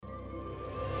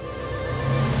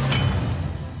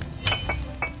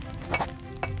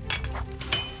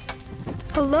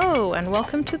Hello, and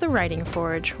welcome to the Writing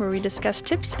Forge, where we discuss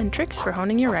tips and tricks for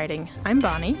honing your writing. I'm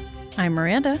Bonnie. I'm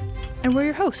Miranda. And we're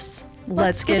your hosts.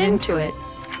 Let's get into it.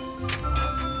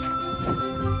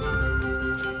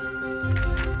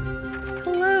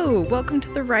 Hello, welcome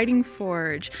to the Writing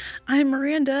Forge. I'm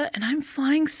Miranda, and I'm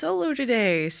flying solo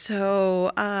today.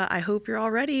 So I hope you're all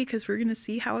ready, because we're going to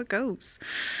see how it goes.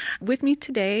 With me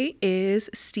today is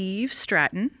Steve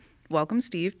Stratton. Welcome,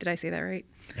 Steve. Did I say that right?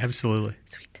 Absolutely.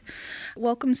 Sweet.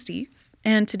 Welcome, Steve.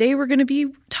 And today we're going to be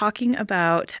talking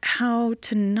about how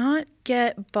to not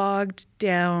get bogged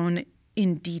down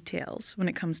in details when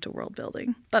it comes to world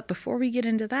building. But before we get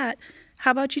into that,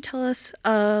 how about you tell us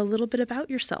a little bit about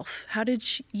yourself? How did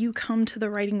you come to the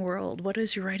writing world? What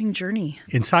is your writing journey?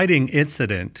 Inciting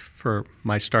incident for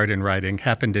my start in writing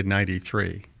happened in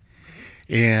 '93.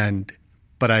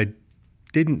 But I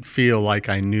didn't feel like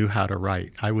I knew how to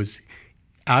write. I was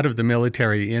out of the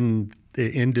military, in the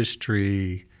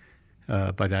industry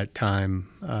by that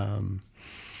time,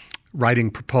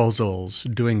 writing proposals,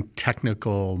 doing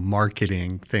technical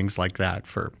marketing, things like that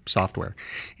for software.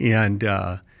 And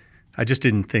I just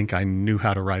didn't think I knew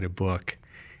how to write a book.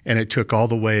 And it took all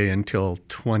the way until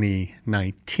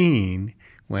 2019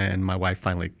 when my wife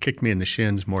finally kicked me in the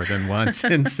shins more than once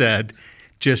and said,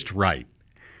 just write.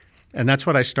 And that's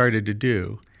what I started to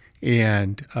do.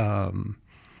 And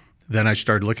then I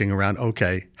started looking around,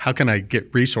 okay, how can I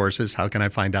get resources? How can I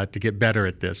find out to get better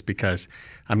at this? Because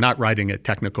I'm not writing a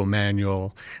technical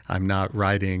manual. I'm not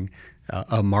writing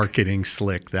a marketing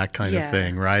slick, that kind of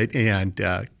thing, right? And,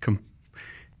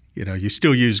 you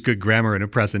still use good grammar in a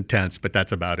present tense, but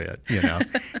that's about it,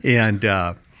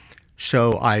 And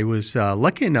so I was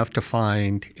lucky enough to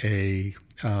find I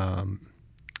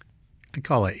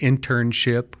call it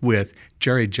internship with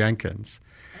Jerry Jenkins.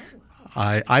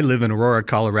 I live in Aurora,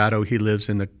 Colorado. He lives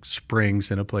in the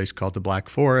Springs in a place called the Black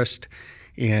Forest.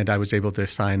 And I was able to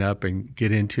sign up and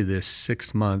get into this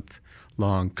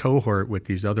 6-month-long cohort with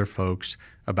these other folks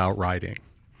about writing.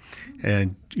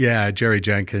 And Jerry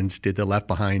Jenkins did the Left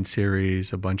Behind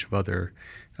series, a bunch of other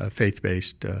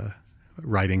faith-based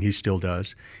writing. He still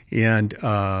does. And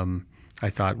I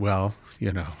thought,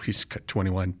 he's got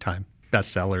 21-time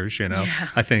bestsellers,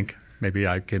 I think maybe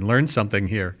I can learn something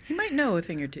here. He might know a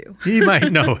thing or two. He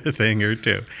might know a thing or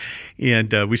two.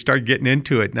 And we started getting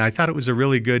into it. And I thought it was a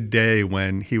really good day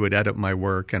when he would edit my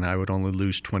work and I would only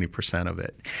lose 20% of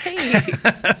it.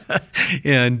 Hey.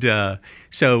 And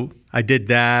so I did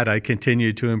that. I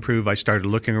continued to improve. I started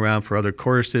looking around for other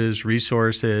courses,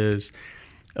 resources,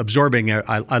 absorbing.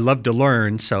 I love to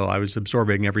learn, so I was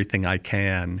absorbing everything I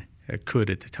could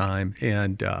at the time.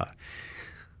 And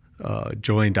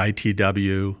joined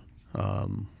ITW.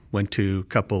 Went to a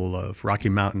couple of Rocky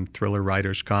Mountain Thriller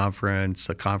Writers Conference,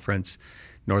 a conference,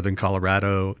 Northern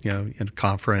Colorado, in a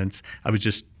conference. I was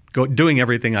just doing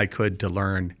everything I could to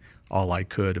learn all I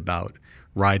could about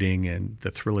writing and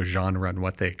the thriller genre and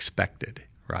what they expected,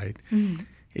 right? Mm.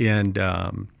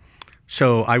 And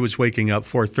so I was waking up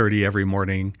 4:30 every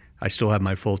morning. I still had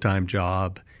my full-time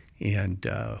job and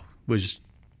was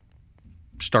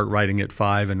start writing at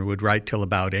 5 and would write till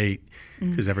about 8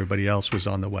 because everybody else was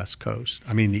on the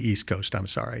the East Coast, I'm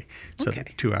sorry. So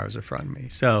 2 hours in front of me.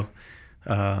 So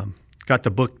got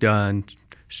the book done,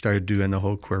 started doing the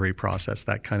whole query process,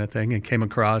 that kind of thing, and came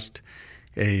across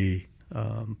a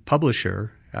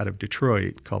publisher out of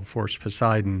Detroit called Force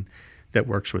Poseidon that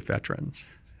works with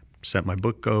veterans. Sent my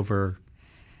book over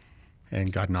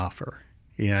and got an offer.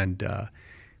 And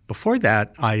before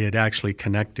that, I had actually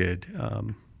connected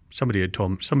somebody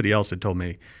else had told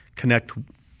me,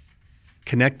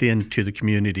 connect into the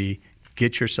community,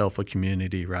 get yourself a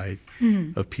community, right,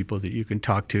 of people that you can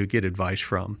talk to, get advice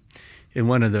from. And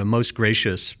one of the most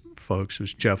gracious folks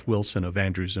was Jeff Wilson of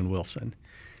Andrews and Wilson.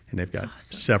 And they've got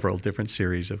several different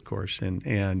series, of course.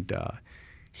 And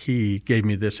he gave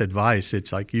me this advice.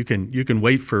 It's like you can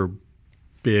wait for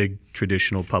big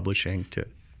traditional publishing to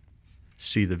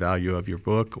see the value of your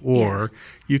book, or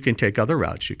you can take other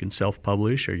routes. You can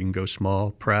self-publish, or you can go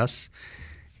small press,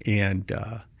 and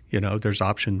there's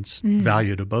options,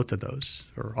 value to both of those,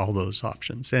 or all those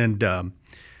options. And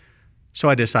so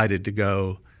I decided to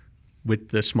go with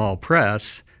the small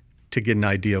press to get an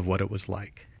idea of what it was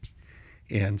like.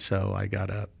 And so I got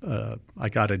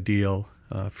a deal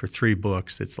for 3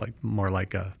 books. It's more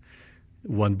like a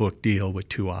 1-book deal with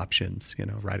 2 options,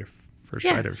 right of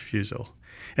refusal.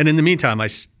 And in the meantime, I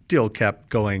still kept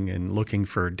going and looking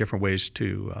for different ways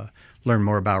to learn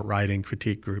more about writing,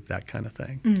 critique group, that kind of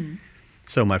thing. Mm.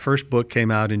 So my first book came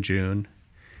out in June.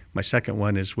 My second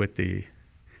one is with the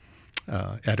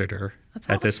editor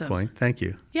at this point. Thank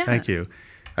you. Yeah. Thank you.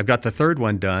 I've got the third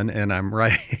one done, and I'm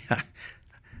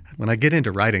when I get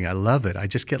into writing, I love it. I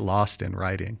just get lost in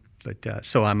writing. But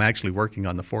so I'm actually working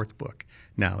on the 4th book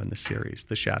now in the series,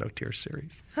 the Shadow Tear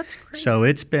series. That's great. So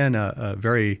it's been a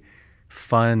very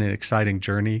fun and exciting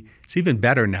journey. It's even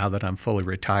better now that I'm fully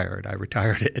retired. I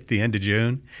retired at the end of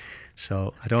June,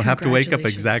 so I don't have to wake up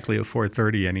exactly at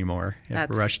 4:30 anymore and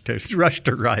rush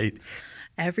to write.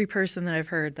 Every person that I've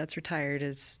heard that's retired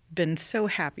has been so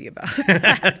happy about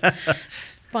that.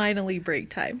 It's finally break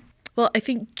time. Well, I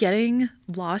think getting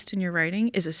lost in your writing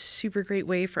is a super great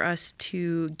way for us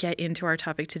to get into our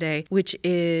topic today, which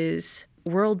is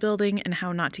world building and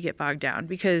how not to get bogged down.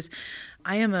 Because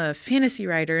I am a fantasy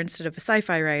writer instead of a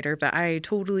sci-fi writer, but I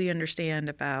totally understand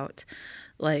about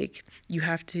like you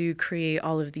have to create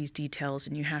all of these details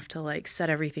and you have to like set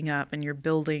everything up and you're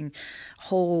building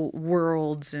whole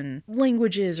worlds and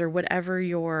languages or whatever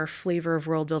your flavor of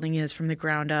world building is from the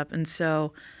ground up. And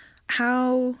so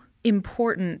how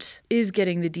important is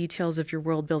getting the details of your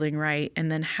world building right?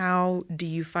 And then how do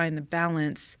you find the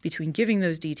balance between giving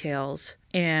those details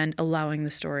and allowing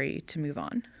the story to move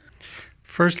on?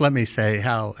 First, let me say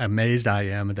how amazed I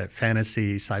am that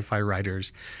fantasy sci-fi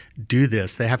writers do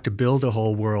this. They have to build a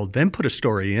whole world, then put a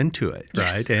story into it,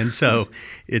 yes. right? And so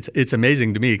it's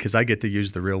amazing to me because I get to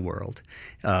use the real world.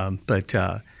 But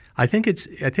I think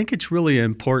it's really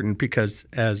important because,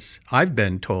 as I've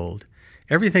been told,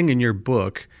 everything in your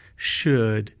book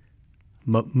should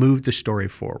move the story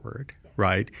forward,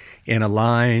 right? And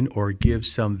align or give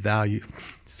some value.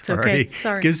 Sorry.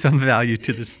 Give some value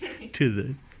to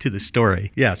the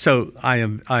story. Yeah. So I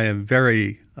am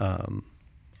very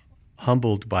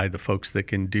humbled by the folks that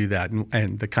can do that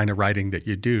and the kind of writing that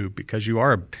you do, because you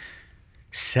have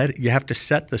to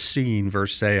set the scene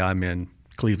versus say I'm in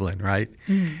Cleveland, right?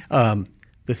 The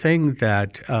thing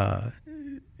that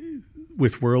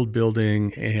with world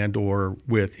building and or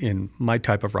in my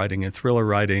type of writing and thriller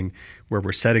writing where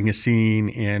we're setting a scene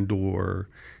and or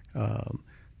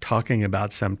talking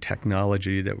about some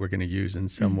technology that we're going to use in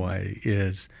some way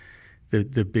is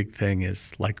the big thing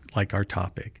is like our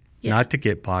topic, not to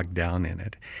get bogged down in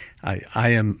it.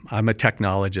 I'm a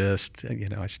technologist. You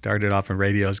know, I started off in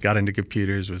radios, got into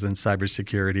computers, was in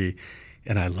cybersecurity,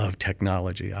 and I love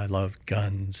technology. I love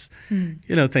guns,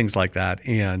 things like that.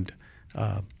 And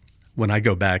when I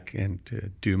go back and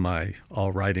do my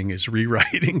all writing is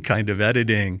rewriting kind of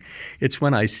editing, it's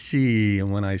when I see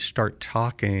and when I start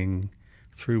talking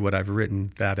through what I've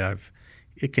written that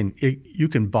you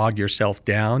can bog yourself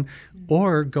down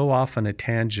or go off on a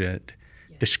tangent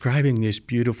describing this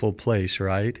beautiful place,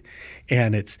 right?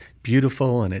 And it's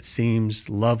beautiful and it seems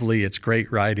lovely, it's great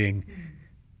writing,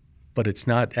 but it's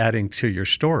not adding to your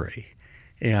story.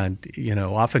 And,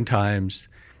 oftentimes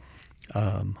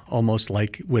almost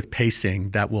like with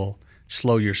pacing, that will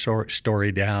slow your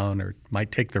story down or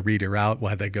might take the reader out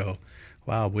while they go,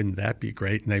 wow, wouldn't that be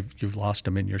great? And you've lost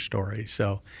them in your story.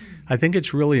 So I think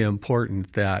it's really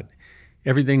important that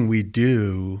everything we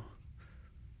do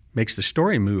makes the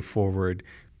story move forward,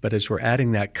 but as we're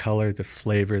adding that color, the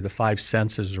flavor, the 5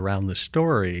 senses around the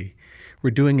story,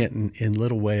 we're doing it in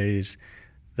little ways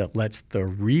that lets the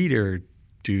reader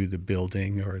do the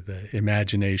building or the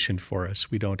imagination for us.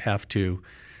 We don't have to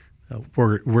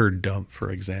word dump,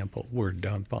 for example, word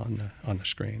dump on the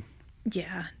screen.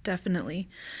 Yeah, definitely.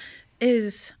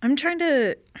 Is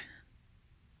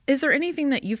there anything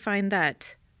that you find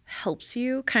that helps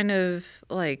you kind of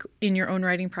like in your own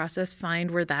writing process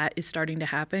find where that is starting to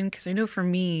happen? Because I know for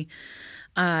me,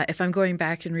 if I'm going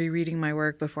back and rereading my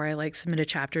work before I submit a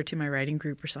chapter to my writing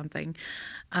group or something,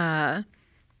 I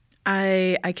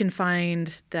can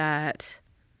find that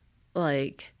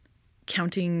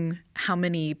counting how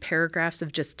many paragraphs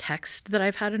of just text that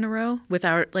I've had in a row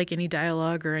without any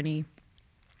dialogue or any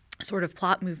sort of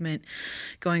plot movement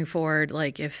going forward,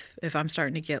 if I'm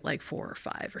starting to get 4 or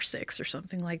 5 or 6 or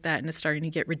something like that and it's starting to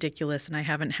get ridiculous and I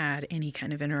haven't had any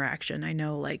kind of interaction, I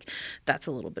know that's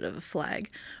a little bit of a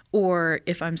flag. Or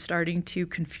if I'm starting to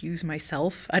confuse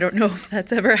myself, I don't know if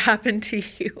that's ever happened to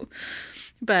you.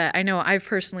 But I know I've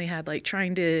personally had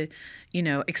trying to,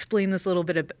 explain this little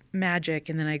bit of magic,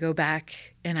 and then I go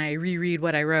back and I reread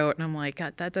what I wrote, and I'm like,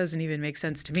 God, that doesn't even make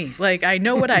sense to me. I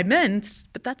know what I meant,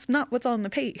 but that's not what's on the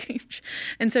page.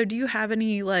 And so do you have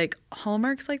any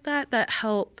hallmarks like that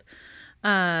help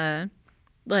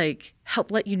help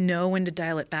let you know when to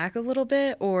dial it back a little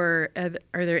bit? Or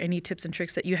are there any tips and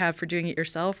tricks that you have for doing it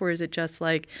yourself? Or is it just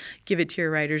give it to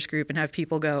your writers group and have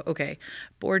people go, okay,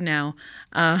 bored now,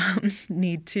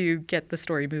 need to get the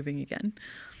story moving again?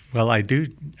 Well, I do.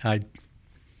 I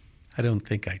don't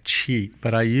think I cheat,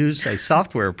 but I use a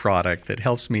software product that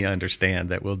helps me understand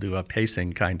that we'll do a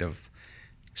pacing kind of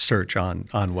search on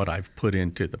what I've put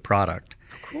into the product.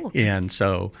 Cool. And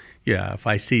so, yeah, if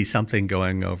I see something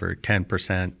going over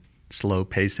 10%, slow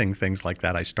pacing, things like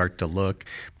that, I start to look.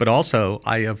 But also,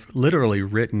 I have literally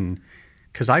written,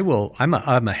 because I'm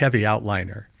a heavy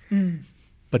outliner,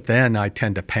 but then I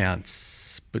tend to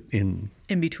pants in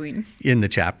between in the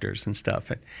chapters and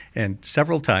stuff. And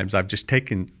several times I've just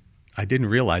I didn't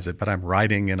realize it, but I'm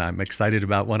writing and I'm excited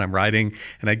about what I'm writing,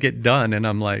 and I get done and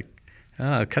I'm like,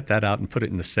 oh, cut that out and put it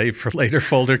in the save for later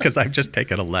folder because I've just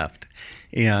taken a left.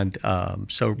 And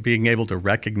so being able to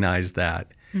recognize that,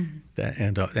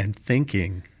 and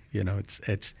thinking,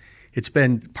 it's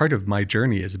been part of my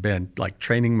journey has been like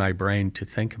training my brain to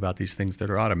think about these things that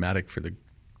are automatic for the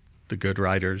good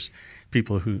writers,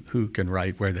 people who can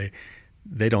write where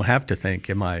they don't have to think,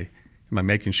 am I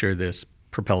making sure this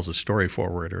propels a story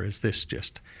forward, or is this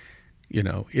just,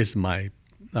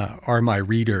 are my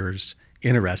readers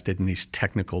interested in these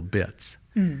technical bits,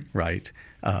 right?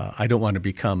 I don't want to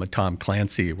become a Tom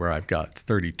Clancy where I've got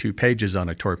 32 pages on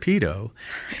a torpedo,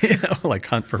 like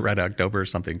Hunt for Red October or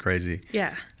something crazy.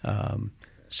 Yeah.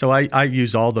 So I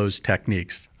use all those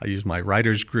techniques. I use my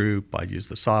writers group. I use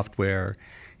the software.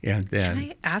 And then, can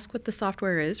I ask what the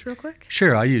software is real quick?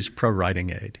 Sure. I use Pro Writing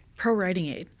Aid. Pro Writing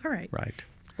Aid. All right. Right.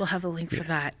 We'll have a link for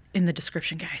that in the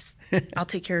description, guys. I'll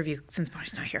take care of you since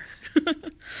Bonnie's not here.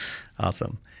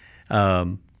 Awesome.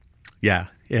 Yeah.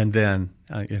 And then,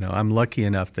 I'm lucky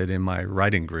enough that in my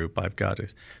writing group, I've got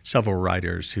several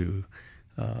writers who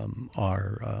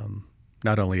are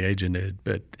not only agented,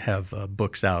 but have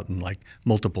books out and like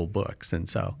multiple books. And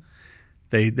so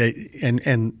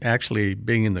and actually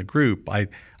being in the group, I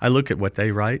look at what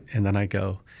they write and then I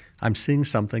go, I'm seeing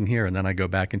something here. And then I go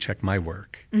back and check my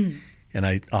work. And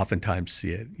I oftentimes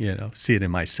see it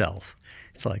in myself.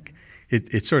 It's like,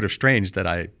 it's sort of strange that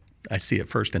I see it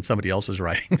first in somebody else's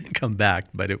writing and come back,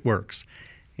 but it works.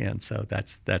 And so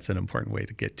that's an important way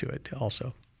to get to it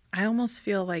also. I almost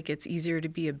feel like it's easier to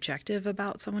be objective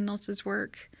about someone else's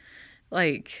work.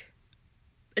 Like,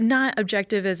 not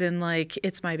objective as in like,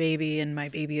 it's my baby and my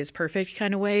baby is perfect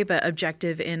kind of way, but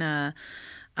objective in a,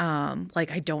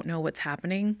 like I don't know what's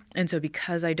happening. And so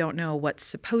because I don't know what's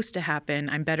supposed to happen,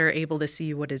 I'm better able to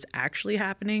see what is actually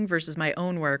happening versus my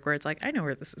own work where it's like, I know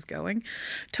where this is going.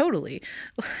 Totally.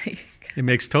 It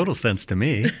makes total sense to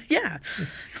me. Yeah.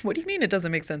 What do you mean it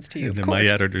doesn't make sense to you? And then my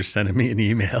editor's sending me an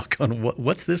email going,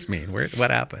 what's this mean?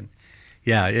 What happened?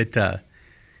 Yeah,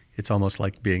 it's almost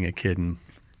like being a kid and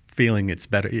feeling it's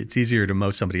better. It's easier to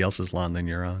mow somebody else's lawn than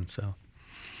your own. So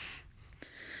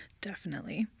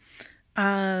definitely.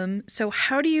 So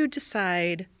how do you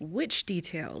decide which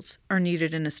details are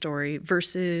needed in a story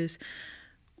versus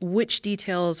which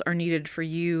details are needed for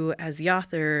you as the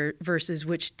author versus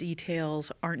which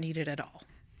details aren't needed at all?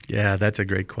 Yeah, that's a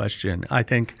great question. I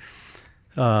think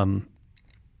I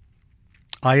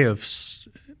have,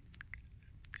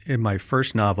 in my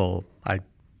first novel, I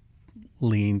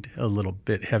leaned a little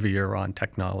bit heavier on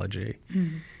technology.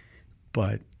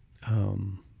 But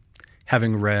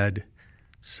having read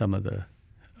some of the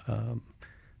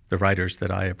writers that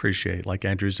I appreciate, like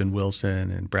Andrews and Wilson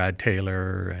and Brad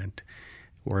Taylor and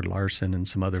Ward Larson and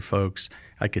some other folks,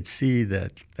 I could see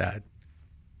that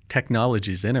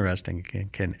technology is interesting,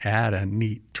 can add a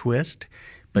neat twist,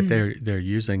 but they're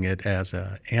using it as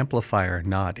an amplifier,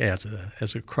 not as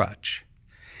a crutch.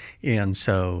 And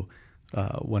so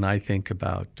when I think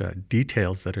about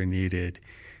details that are needed,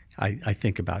 I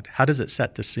think about how does it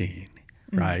set the scene,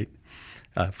 right,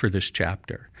 for this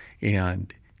chapter?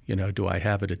 And, do I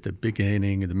have it at the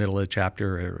beginning, in the middle of the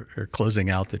chapter, or closing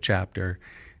out the chapter?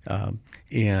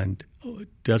 And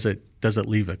does it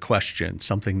leave a question,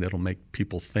 something that'll make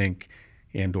people think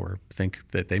and or think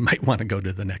that they might want to go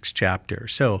to the next chapter?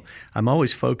 So I'm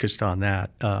always focused on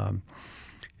that.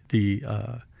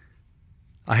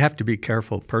 I have to be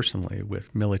careful personally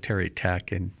with military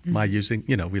tech and my using,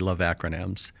 we love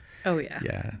acronyms. Oh, yeah.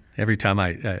 Yeah. Every time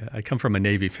I come from a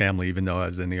Navy family, even though I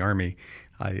was in the Army,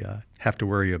 I have to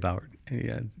worry about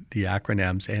the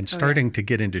acronyms and starting to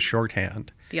get into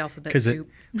shorthand. The alphabet soup.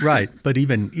 Right. But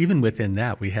even within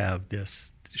that, we have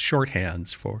this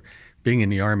shorthands for being in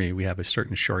the Army. We have a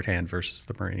certain shorthand versus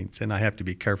the Marines. And I have to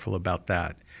be careful about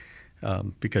that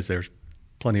because there's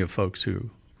plenty of folks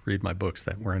who read my books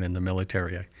that weren't in the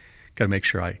military. I got to make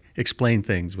sure I explain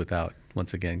things without,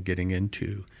 once again, getting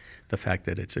into the fact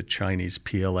that it's a Chinese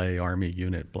PLA Army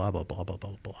unit, blah, blah, blah, blah,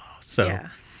 blah, blah. So, yeah.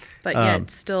 But yet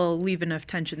still leave enough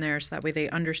tension there so that way they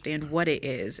understand what it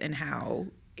is and how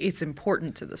it's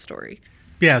important to the story.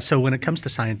 Yeah, so when it comes to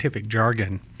scientific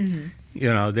jargon,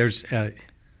 there's,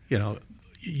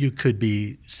 you could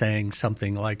be saying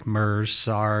something like MERS,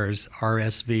 SARS,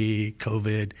 RSV,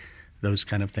 COVID, those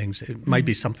kind of things. It might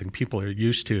be something people are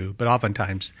used to, but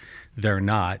oftentimes they're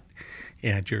not.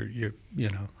 And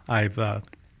I've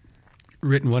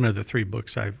written one of the 3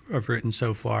 books I've written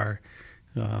so far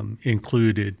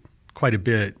included quite a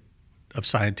bit of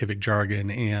scientific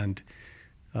jargon and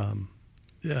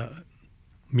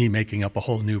me making up a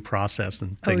whole new process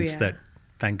and things that,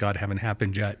 thank God, haven't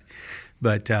happened yet.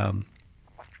 But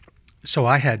so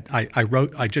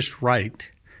I just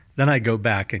write. Then I go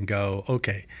back and go,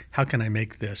 okay, how can I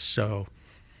make this so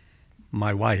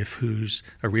my wife, who's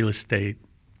a real estate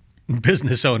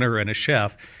business owner and a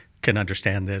chef, can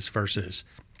understand this versus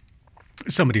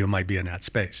somebody who might be in that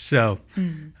space. So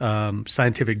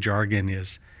scientific jargon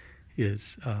is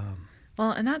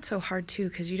well, and that's so hard too,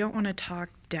 because you don't want to talk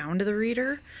down to the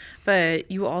reader,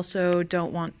 but you also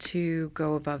don't want to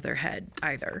go above their head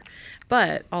either.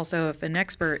 But also, if an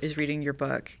expert is reading your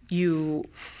book, you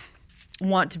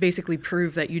want to basically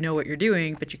prove that you know what you're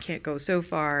doing, but you can't go so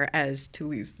far as to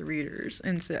lose the readers.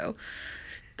 And so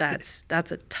that's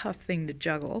a tough thing to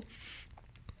juggle.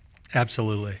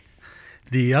 Absolutely.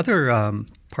 The other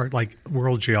part, like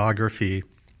world geography,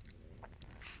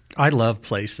 I love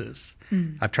places.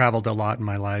 I've traveled a lot in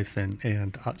my life,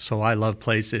 and so I love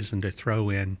places, and to throw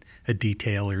in a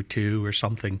detail or two or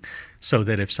something so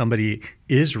that if somebody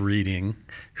is reading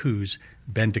who's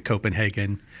been to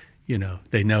Copenhagen,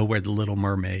 they know where the Little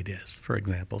Mermaid is, for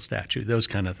example, statue, those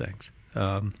kind of things.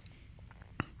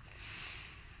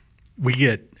 We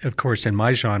get, of course, in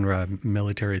my genre,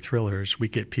 military thrillers, we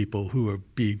get people who will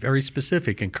be very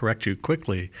specific and correct you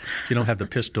quickly if you don't have the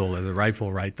pistol or the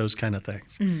rifle right, those kind of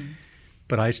things.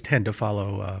 But I tend to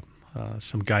follow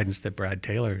some guidance that Brad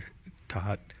Taylor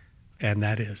taught, and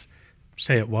that is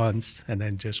say it once and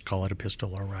then just call it a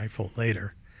pistol or rifle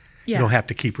later. Yeah. You don't have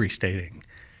to keep restating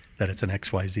that it's an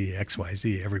XYZ,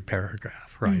 XYZ every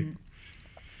paragraph, right?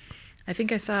 I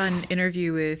think I saw an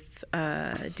interview with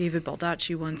David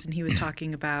Baldacci once, and he was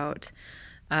talking about,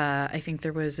 I think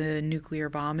there was a nuclear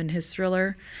bomb in his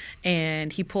thriller,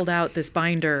 and he pulled out this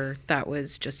binder that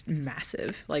was just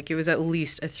massive. Like, it was at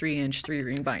least a 3-inch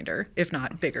 3-ring binder, if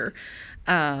not bigger.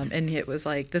 And it was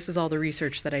like, this is all the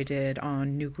research that I did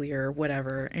on nuclear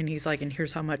whatever. And he's like, and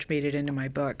here's how much made it into my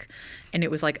book. And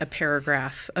it was like a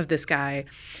paragraph of this guy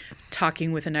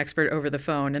talking with an expert over the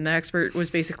phone. And the expert was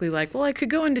basically like, well, I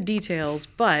could go into details,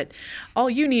 but all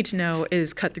you need to know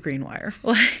is cut the green wire.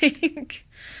 Like,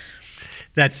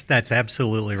 That's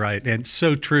absolutely right, and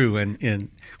so true. In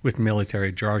with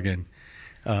military jargon,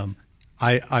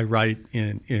 I write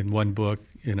in one book,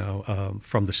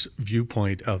 from the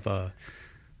viewpoint of a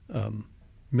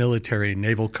military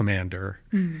naval commander,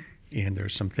 and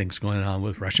there's some things going on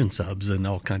with Russian subs and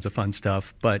all kinds of fun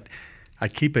stuff. But I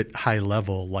keep it high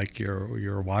level, like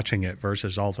you're watching it,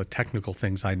 versus all the technical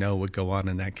things I know would go on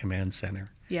in that command center.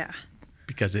 Yeah,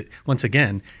 because once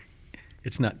again.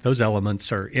 It's not; those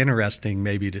elements are interesting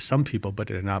maybe to some people, but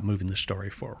they're not moving the story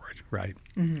forward, right?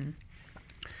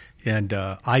 And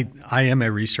I am a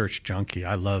research junkie.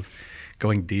 I love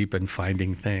going deep and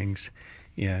finding things,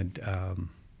 and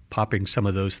popping some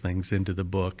of those things into the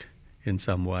book in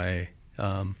some way,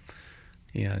 and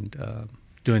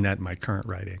doing that in my current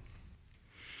writing.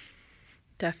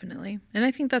 Definitely, and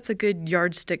I think that's a good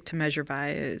yardstick to measure by.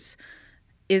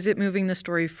 Is it moving the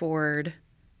story forward?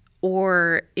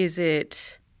 Or is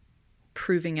it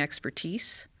proving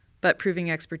expertise, but proving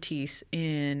expertise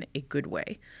in a good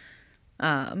way,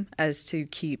 as to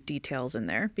keep details in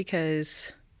there?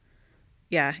 Because,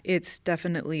 yeah, it's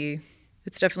definitely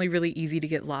really easy to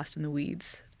get lost in the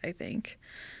weeds, I think.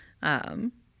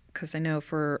 Because I know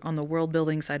on the world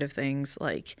building side of things,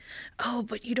 like, oh,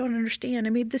 but you don't understand. I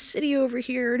made this city over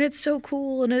here, and it's so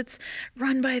cool, and it's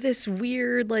run by this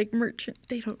weird, like, merchant.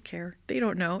 They don't care. They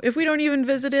don't know. If we don't even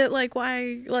visit it, like,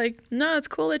 why? Like, no, it's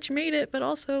cool that you made it, but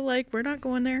also, like, we're not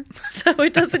going there, so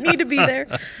it doesn't need to be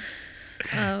there.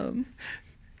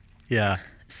 Yeah.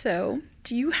 So,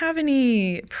 do you have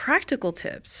any practical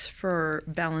tips for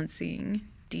balancing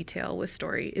detail with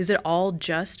story? Is it all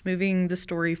just moving the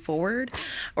story forward,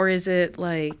 or is it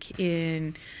like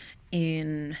in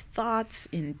thoughts,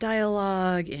 in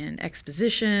dialogue, in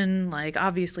exposition? Like,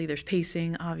 obviously there's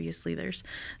pacing, obviously there's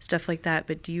stuff like that,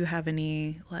 but do you have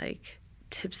any like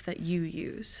tips that you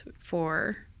use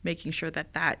for making sure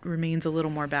that remains a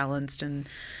little more balanced,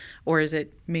 or is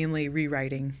it mainly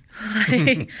rewriting?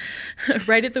 Like,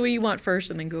 write it the way you want first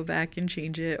and then go back and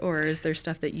change it, or is there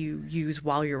stuff that you use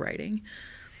while you're writing?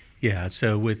 Yeah,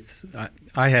 so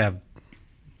I have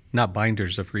not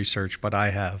binders of research, but I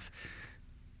have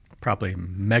probably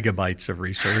megabytes of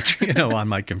research, on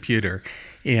my computer,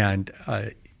 and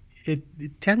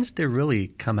it tends to really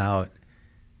come out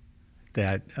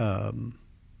that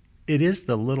it is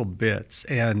the little bits.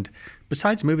 And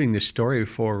besides moving the story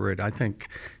forward, I think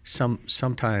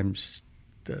sometimes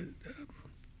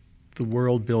the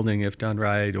world building, if done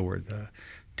right, or the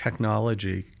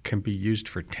technology can be used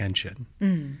for tension.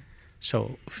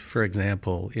 So, for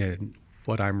example, in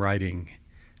what I'm writing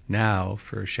now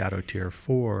for Shadow Tier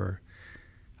 4,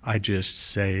 I just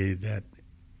say that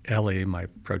Ellie, my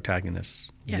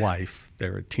protagonist's wife,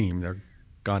 they're a team, they're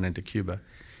gone into Cuba.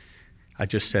 I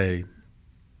just say,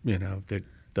 that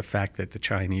the fact that the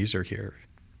Chinese are here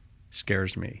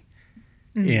scares me.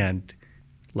 And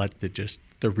let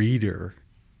the reader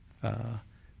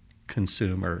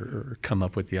consume or come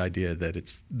up with the idea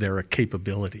that there are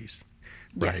capabilities,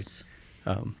 right? Yes.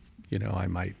 I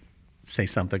might say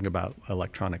something about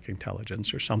electronic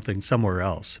intelligence or something somewhere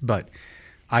else, but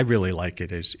I really like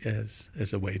it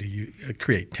as a way to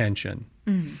create tension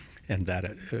and that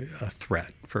a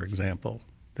threat, for example,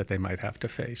 that they might have to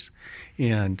face.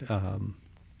 And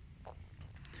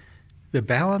the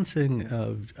balancing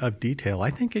of detail, I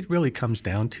think it really comes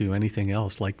down to anything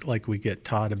else, like we get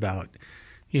taught about,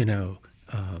 the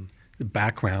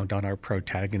background on our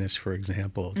protagonist, for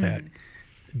example, that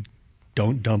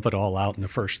don't dump it all out in the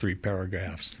first 3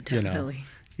 paragraphs. Definitely.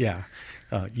 Yeah.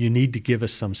 You need to give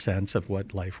us some sense of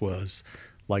what life was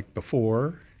like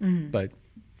before, but,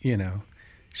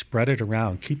 spread it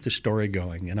around, keep the story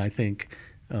going. And I think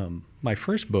my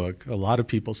first book, a lot of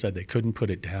people said they couldn't put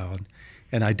it down.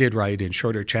 And I did write in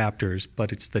shorter chapters,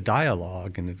 but it's the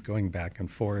dialogue and it's going back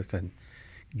and forth and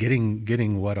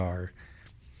getting what our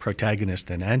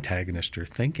protagonist and antagonist are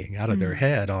thinking out of their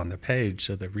head on the page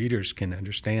so the readers can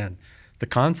understand the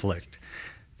conflict.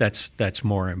 That's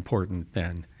more important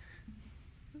than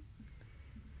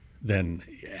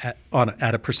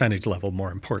at a percentage level,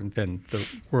 more important than the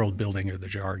world building or the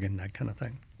jargon, that kind of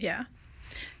thing. Yeah.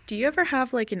 Do you ever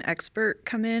have like an expert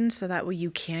come in so that way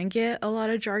you can get a lot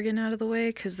of jargon out of the way?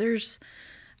 Because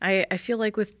I feel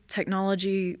like with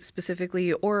technology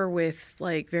specifically, or with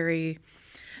like very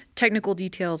technical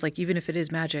details, like even if it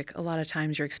is magic, a lot of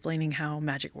times you're explaining how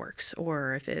magic works.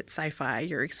 Or if it's sci-fi,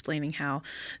 you're explaining how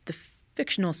the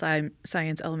fictional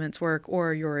science elements work,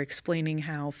 or you're explaining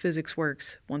how physics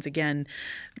works, once again,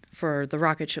 for the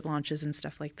rocket ship launches and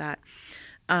stuff like that.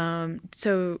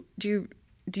 So do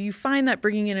you find that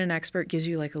bringing in an expert gives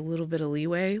you like a little bit of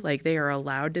leeway? Like they are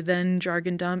allowed to then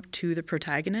jargon dump to the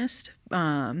protagonist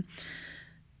in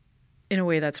a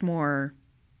way that's more,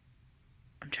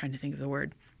 I'm trying to think of the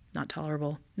word, not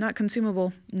tolerable, not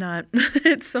consumable, not,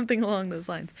 it's something along those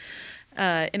lines,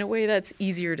 in a way that's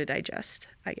easier to digest,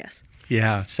 I guess.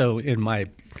 Yeah. So in my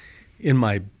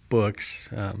books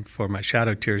for my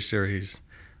Shadow Tier series,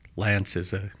 Lance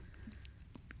is a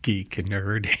geek and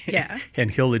nerd,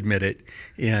 and he'll admit it.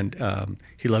 And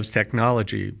he loves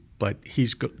technology, but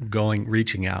he's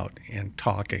reaching out and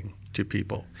talking to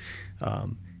people.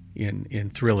 In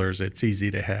thrillers, it's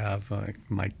easy to have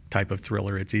my type of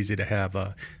thriller. It's easy to have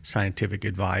a scientific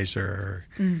advisor,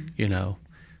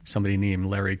 somebody named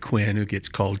Larry Quinn who gets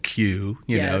called Q.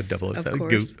 Yes, 007.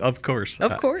 Of course.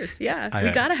 Of course, yeah. We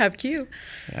gotta have Q.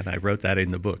 And I wrote that in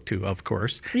the book too, of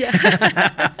course.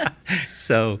 Yeah.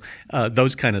 So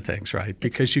those kind of things, right?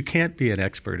 Because you can't be an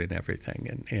expert in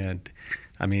everything. And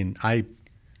I mean, I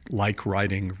like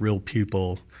writing real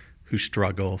people who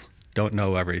struggle, don't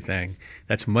know everything.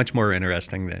 That's much more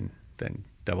interesting than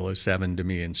 007 to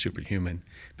me and Superhuman.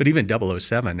 But even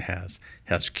 007 has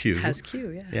Q. Has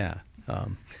Q, yeah. Yeah.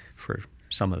 For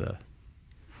some of the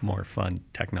more fun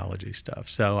technology stuff.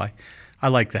 So I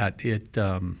like that.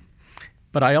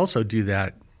 But I also do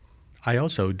that.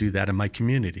 In my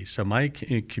community. So my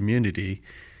community,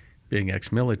 being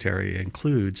ex-military,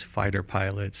 includes fighter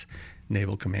pilots,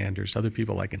 naval commanders, other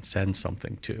people I can send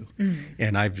something to.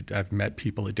 And I've met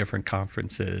people at different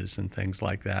conferences and things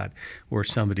like that, or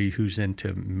somebody who's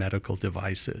into medical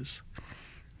devices.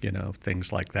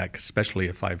 Things like that, especially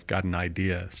if I've got an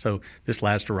idea. So this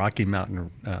last Rocky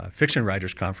Mountain Fiction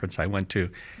Writers Conference I went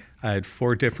to, I had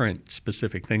 4 different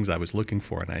specific things I was looking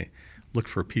for, and I looked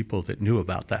for people that knew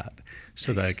about that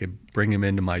so that I could bring them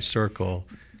into my circle.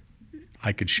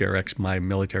 I could share my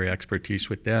military expertise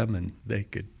with them, and they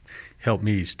could help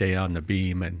me stay on the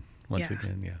beam. And once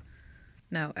again.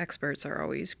 No, experts are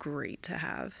always great to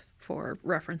have for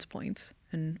reference points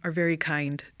and are very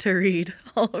kind to read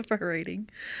all of our writing.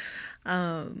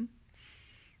 I'm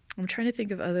trying to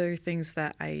think of other things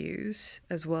that I use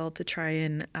as well to try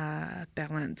and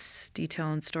balance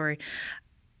detail and story.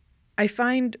 I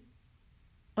find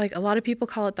like a lot of people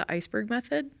call it the iceberg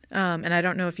method. And I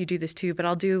don't know if you do this too, but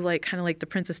I'll do like kind of like the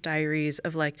Princess Diaries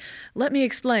of like, let me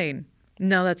explain.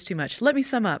 No, that's too much. Let me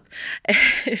sum up.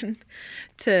 And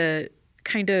to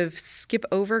kind of skip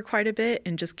over quite a bit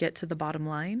and just get to the bottom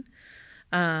line.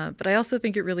 But I also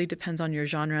think it really depends on your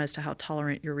genre as to how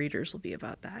tolerant your readers will be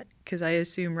about that. Because I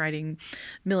assume writing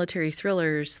military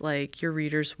thrillers, like, your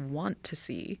readers want to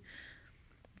see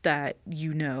that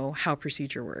you know how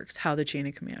procedure works, how the chain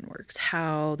of command works,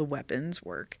 how the weapons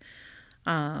work.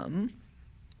 Out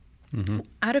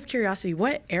of curiosity,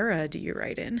 what era do you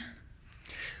write in?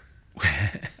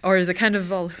 Or is it kind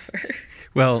of all over?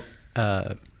 Well,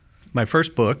 my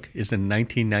first book is in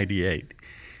 1998.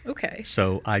 Okay.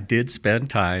 So I did spend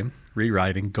time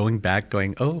rewriting, going back,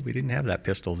 oh, we didn't have that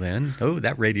pistol then. Oh,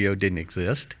 that radio didn't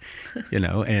exist,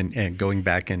 and going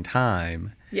back in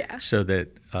time. Yeah. So that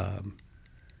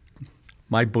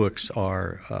my books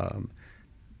are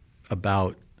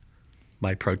about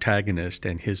my protagonist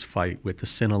and his fight with the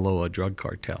Sinaloa drug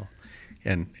cartel.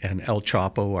 And El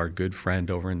Chapo, our good friend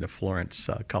over in the Florence,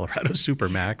 Colorado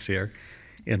Supermax here.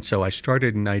 And so I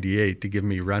started in 98 to give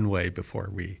me runway before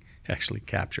we actually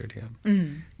captured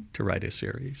him to write a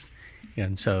series.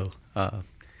 And so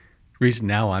reason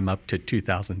now I'm up to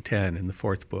 2010 in the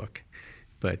fourth book.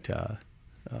 But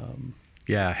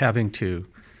having to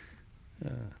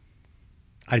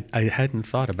I hadn't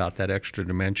thought about that extra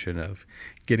dimension of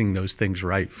getting those things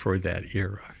right for that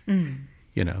era,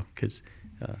 because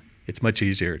it's much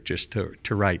easier just to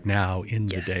write now in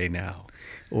the day now.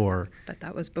 But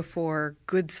that was before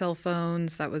good cell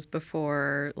phones. That was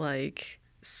before, like,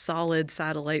 solid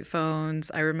satellite phones.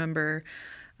 I remember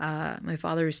my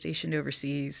father was stationed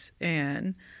overseas,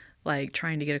 and, like,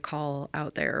 trying to get a call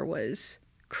out there was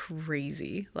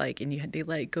crazy. Like, and you had to,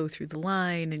 like, go through the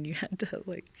line, and you had to,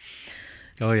 like...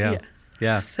 Oh,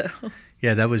 yeah. So...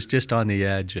 Yeah, that was just on the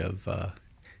edge of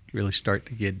really start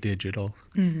to get digital,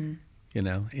 and...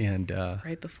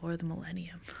 right before the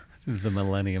millennium. The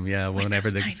millennium, yeah. When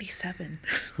everything 97.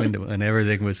 when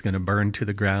everything was going to burn to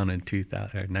the ground in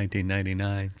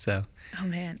 1999. So. Oh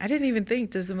man, I didn't even think.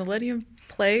 Does the millennium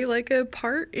play like a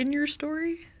part in your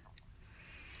story?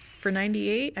 For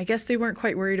 98, I guess they weren't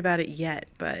quite worried about it yet,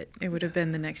 but it would have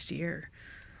been the next year.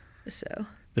 So.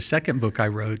 The second book I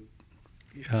wrote,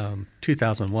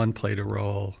 2001, played a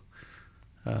role,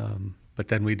 but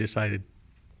then we decided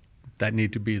that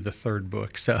needed to be the third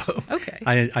book. So okay.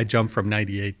 I jumped from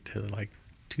 98 to like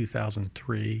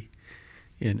 2003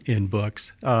 in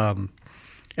books. And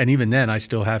even then I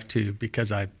still have to,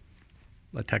 because I'm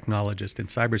a technologist in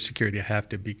cybersecurity, I have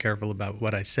to be careful about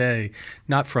what I say.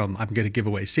 Not from I'm going to give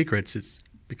away secrets. It's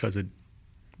because it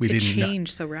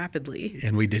changed so rapidly.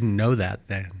 And we didn't know that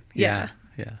then. Yeah.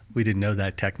 Yeah. We didn't know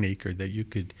that technique, or that you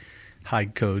could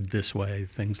hide code this way,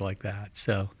 things like that.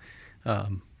 So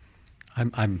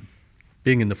I'm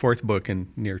being in the fourth book in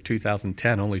near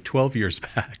 2010, only 12 years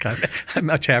back, I'm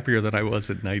much happier than I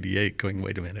was at 98 going,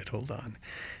 wait a minute, hold on.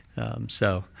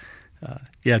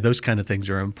 Those kind of things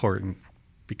are important,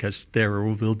 because there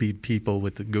will be people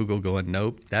with the Google going,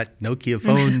 nope, that Nokia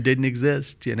phone didn't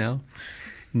exist,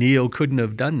 Neo couldn't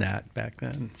have done that back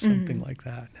then, something like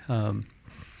that.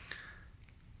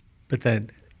 But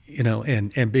then,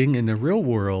 and being in the real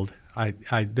world,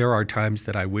 there are times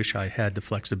that I wish I had the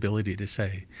flexibility to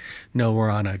say, no, we're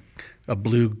on a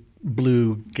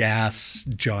blue gas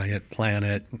giant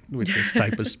planet with this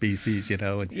type of species,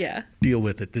 and deal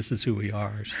with it. This is who we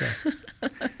are. So.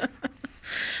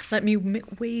 Let me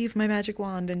wave my magic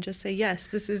wand and just say, yes,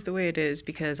 this is the way it is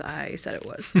because I said it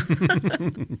was.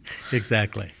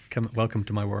 Exactly. Welcome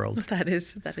to my world. That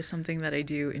is something that I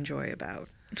do enjoy about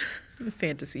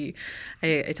fantasy.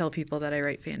 I tell people that I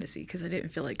write fantasy because I didn't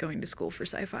feel like going to school for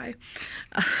sci-fi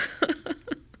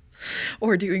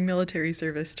or doing military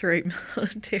service to write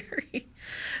military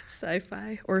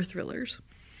sci-fi or thrillers.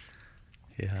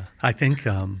 Yeah. I think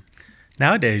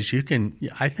nowadays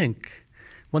I think,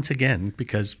 once again,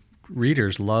 because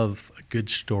readers love a good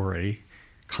story,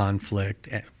 conflict,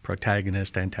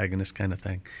 protagonist, antagonist kind of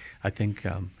thing, I think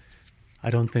I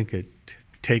don't think it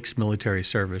takes military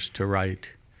service to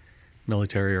write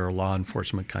military or law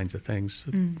enforcement kinds of things.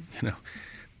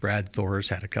 Brad Thor's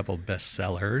had a couple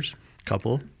bestsellers,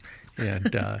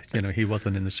 and he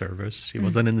wasn't in the service. He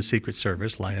wasn't in the Secret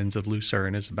Service. Lions of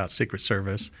Lucerne is about Secret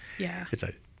Service. Yeah. It's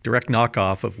a direct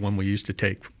knockoff of when we used to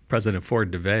take President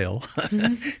Ford to Vail.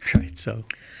 Right, so.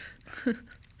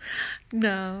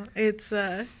 No, it's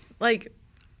like,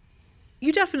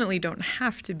 you definitely don't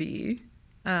have to be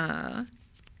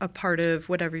a part of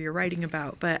whatever you're writing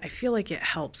about, but I feel like it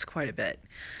helps quite a bit.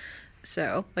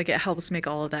 So, like, it helps make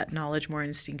all of that knowledge more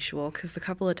instinctual, because the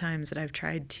couple of times that I've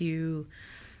tried to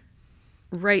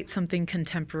write something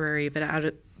contemporary,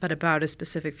 But about a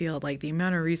specific field, like the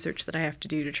amount of research that I have to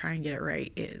do to try and get it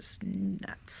right is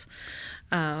nuts.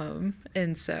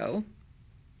 And so,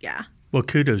 yeah. Well,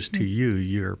 kudos to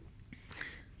you.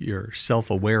 You're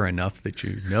self-aware enough that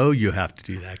you know you have to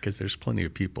do that, because there's plenty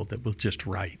of people that will just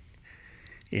write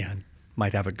and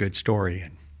might have a good story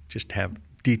and just have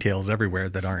details everywhere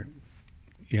that aren't,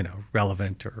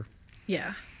 relevant or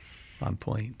on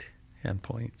point, end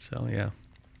point. So, yeah.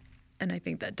 And I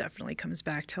think that definitely comes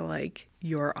back to like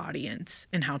your audience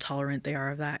and how tolerant they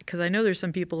are of that. Because I know there's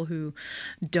some people who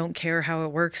don't care how it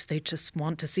works. They just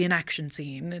want to see an action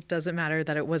scene. It doesn't matter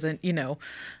that it wasn't,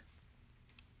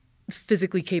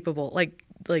 physically capable.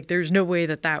 Like there's no way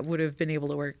that would have been able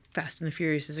to work. Fast and the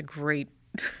Furious is a great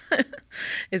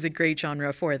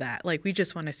genre for that. Like, we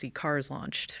just want to see cars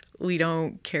launched. We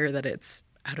don't care that it's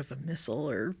out of a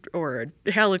missile or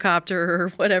a helicopter or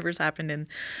whatever's happened in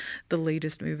the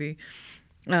latest movie.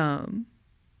 Yeah.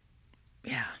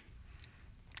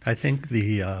 I think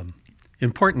the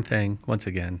important thing, once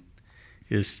again,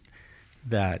 is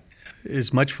that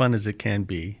as much fun as it can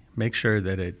be, make sure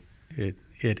that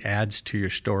it adds to your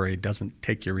story, doesn't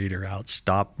take your reader out,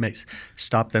 stop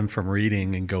them from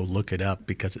reading and go look it up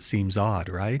because it seems odd,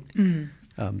 right?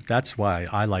 Mm-hmm. That's why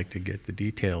I like to get the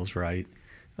details right,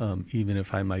 even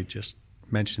if I might just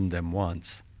mention them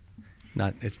once.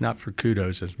 It's not for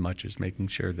kudos as much as making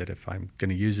sure that if I'm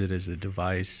going to use it as a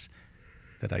device,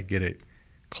 that I get it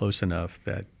close enough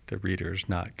that the reader's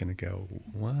not going to go,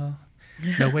 well,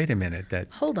 no, wait a minute,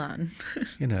 hold on.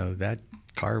 That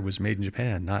car was made in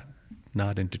Japan,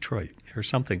 not in Detroit, or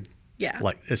something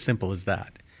like as simple as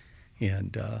that.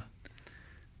 And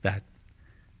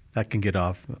that can get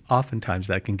oftentimes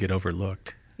that can get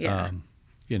overlooked. Yeah.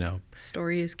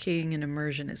 Story is king and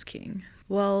immersion is king.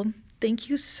 Well, thank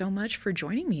you so much for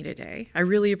joining me today. I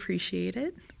really appreciate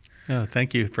it. Oh,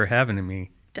 thank you for having me.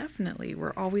 Definitely.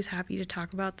 We're always happy to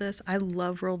talk about this. I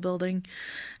love world building.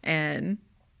 And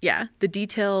yeah, the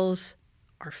details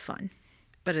are fun,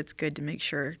 but it's good to make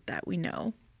sure that we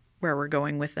know where we're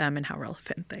going with them and how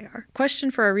relevant they are. Question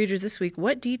for our readers this week: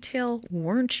 what detail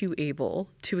weren't you able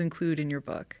to include in your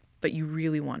book, but you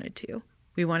really wanted to?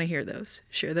 We want to hear those.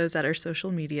 Share those at our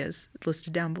social medias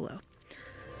listed down below.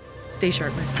 Stay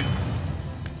sharp, my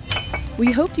friends.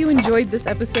 We hoped you enjoyed this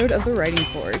episode of The Writing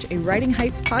Forge, a Writing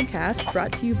Heights podcast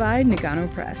brought to you by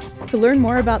Nagano Press. To learn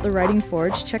more about The Writing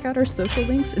Forge, check out our social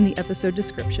links in the episode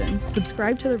description.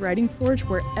 Subscribe to The Writing Forge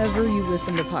wherever you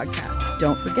listen to podcasts.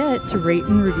 Don't forget to rate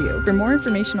and review. For more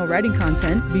informational writing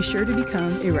content, be sure to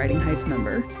become a Writing Heights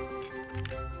member.